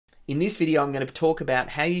In this video, I'm going to talk about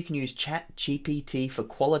how you can use Chat GPT for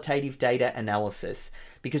qualitative data analysis,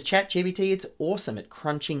 because Chat GPT, it's awesome at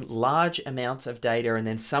crunching large amounts of data and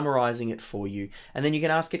then summarizing it for you. And then you can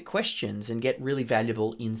ask it questions and get really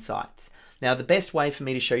valuable insights. Now, the best way for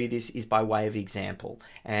me to show you this is by way of example.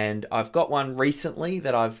 And I've got one recently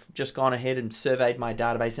that I've just gone ahead and surveyed my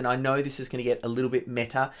database. And I know this is going to get a little bit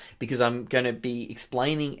meta because I'm going to be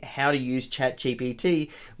explaining how to use Chat GPT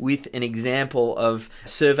with an example of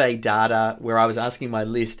survey data where I was asking my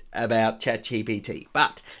list about Chat GPT.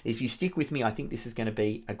 But if you stick with me, I think this is going to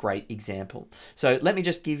be a great example. So let me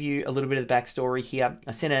just give you a little bit of the backstory here.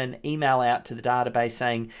 I sent an email out to the database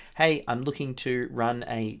saying, hey, I'm looking to run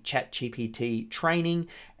a Chat GPT training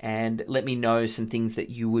and let me know some things that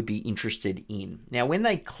you would be interested in. Now, when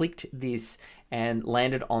they clicked this and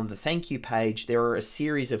landed on the thank you page, there are a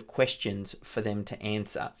series of questions for them to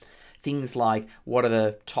answer. Things like, what are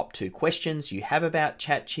the top 2 questions you have about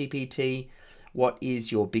Chat GPT? What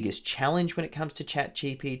is your biggest challenge when it comes to Chat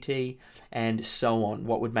GPT? And so on.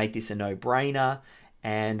 What would make this a no-brainer?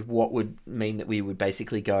 And what would mean that we would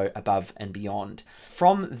basically go above and beyond.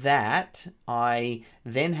 From that, I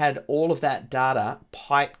then had all of that data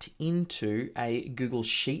piped into a Google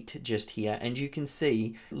Sheet just here, and you can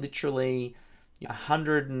see literally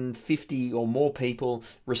 150 or more people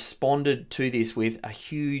responded to this with a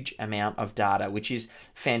huge amount of data, which is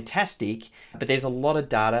fantastic, but there's a lot of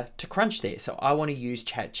data to crunch there. So I want to use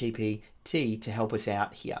ChatGPT to help us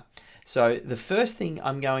out here. So the first thing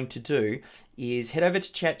I'm going to do is head over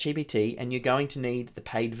to ChatGPT, and you're going to need the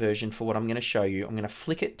paid version for what I'm going to show you. I'm going to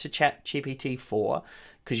flick it to ChatGPT 4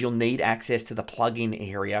 because you'll need access to the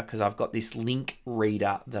plugin area because I've got this link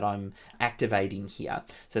reader that I'm activating here.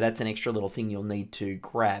 So that's an extra little thing you'll need to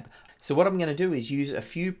grab. So what I'm going to do is use a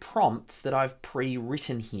few prompts that I've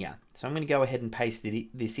pre-written here. So I'm going to go ahead and paste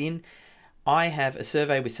this in. I have a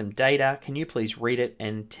survey with some data. Can you please read it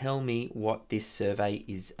and tell me what this survey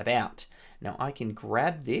is about? Now I can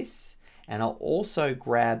grab this, and I'll also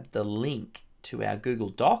grab the link to our Google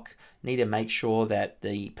Doc. Need to make sure that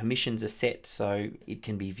the permissions are set so it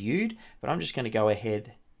can be viewed, but I'm just going to go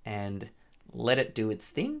ahead and let it do its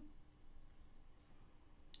thing.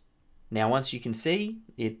 Now once you can see,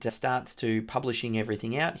 it starts to publishing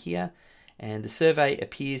everything out here, and the survey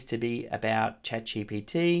appears to be about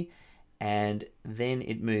ChatGPT. And then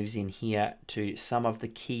it moves in here to some of the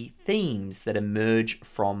key themes that emerge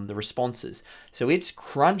from the responses. So it's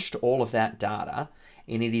crunched all of that data,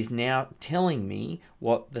 and it is now telling me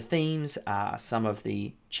what the themes are, some of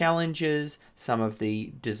the challenges, some of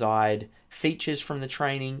the desired features from the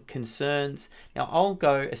training, concerns. Now I'll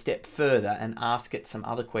go a step further and ask it some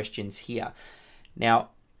other questions here. Now,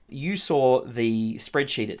 you saw the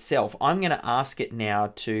spreadsheet itself. I'm going to ask it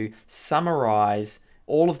now to summarize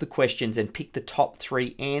all of the questions and pick the top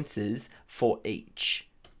 3 answers for each.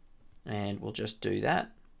 And we'll just do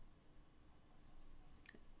that.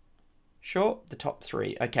 Sure, the top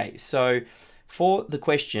 3. Okay, so for the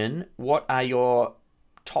question, what are your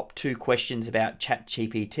top 2 questions about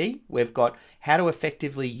ChatGPT? We've got how to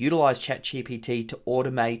effectively utilize ChatGPT to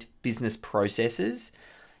automate business processes,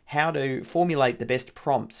 how to formulate the best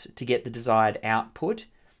prompts to get the desired output,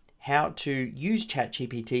 how to use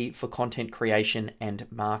ChatGPT for content creation and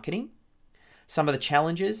marketing. Some of the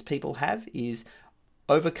challenges people have is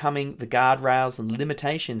overcoming the guardrails and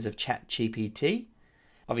limitations of ChatGPT.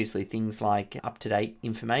 Obviously things like up-to-date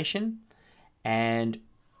information, and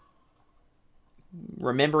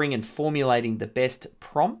remembering and formulating the best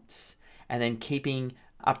prompts, and then keeping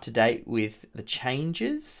up to date with the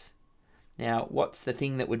changes. Now, what's the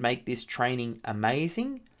thing that would make this training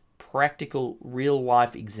amazing? Practical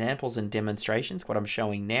real-life examples and demonstrations, what I'm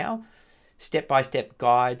showing now, step-by-step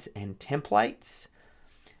guides and templates.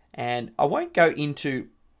 And I won't go into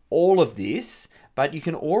all of this, but you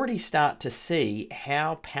can already start to see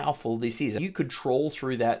how powerful this is. You could trawl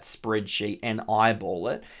through that spreadsheet and eyeball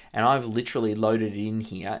it, and I've literally loaded it in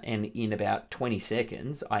here, and in about 20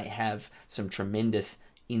 seconds, I have some tremendous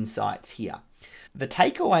insights here. The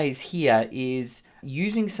takeaways here is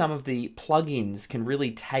using some of the plugins can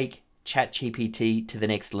really take ChatGPT to the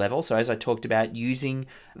next level. So as I talked about, using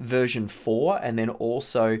version 4 and then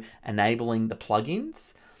also enabling the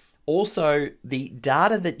plugins. Also, the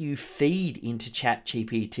data that you feed into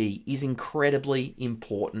ChatGPT is incredibly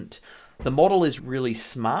important. The model is really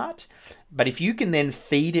smart, but if you can then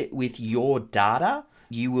feed it with your data,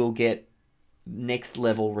 you will get next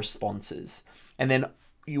level responses. And then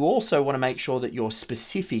you also want to make sure that you're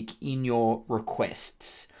specific in your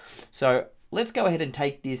requests. So let's go ahead and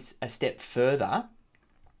take this a step further.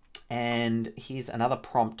 And here's another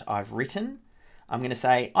prompt I've written. I'm going to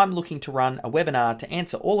say, I'm looking to run a webinar to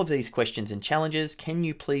answer all of these questions and challenges. Can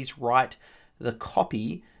you please write the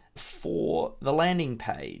copy for the landing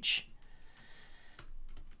page?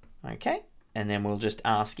 Okay, and then we'll just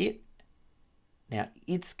ask it. Now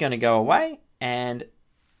it's going to go away and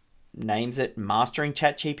names it Mastering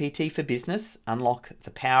Chat GPT for Business, Unlock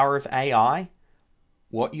the Power of AI,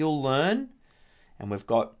 what you'll learn, and we've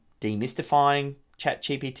got demystifying Chat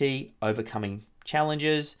GPT, overcoming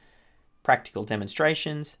challenges, practical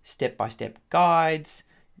demonstrations, step-by-step guides,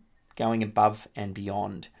 going above and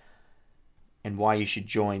beyond, and why you should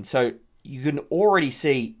join. So you can already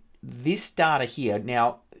see this data here.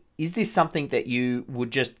 Now, is this something that you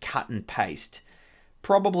would just cut and paste?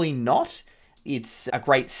 Probably not. It's a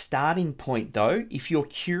great starting point though. If you're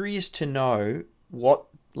curious to know what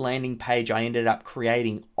landing page I ended up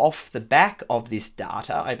creating off the back of this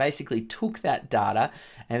data, I basically took that data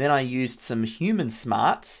and then I used some human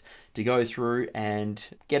smarts to go through and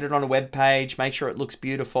get it on a web page, make sure it looks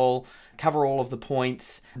beautiful, cover all of the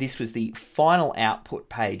points. This was the final output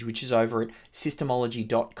page, which is over at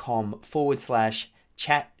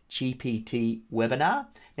systemology.com/ChatGPT webinar.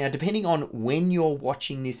 Now, depending on when you're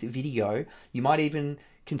watching this video, you might even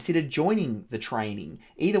consider joining the training.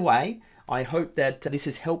 Either way, I hope that this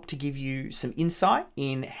has helped to give you some insight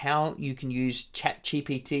in how you can use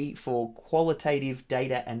ChatGPT for qualitative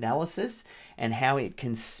data analysis and how it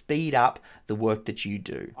can speed up the work that you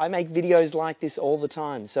do. I make videos like this all the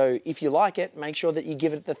time, so if you like it, make sure that you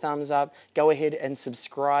give it the thumbs up, go ahead and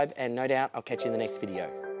subscribe, and no doubt I'll catch you in the next video.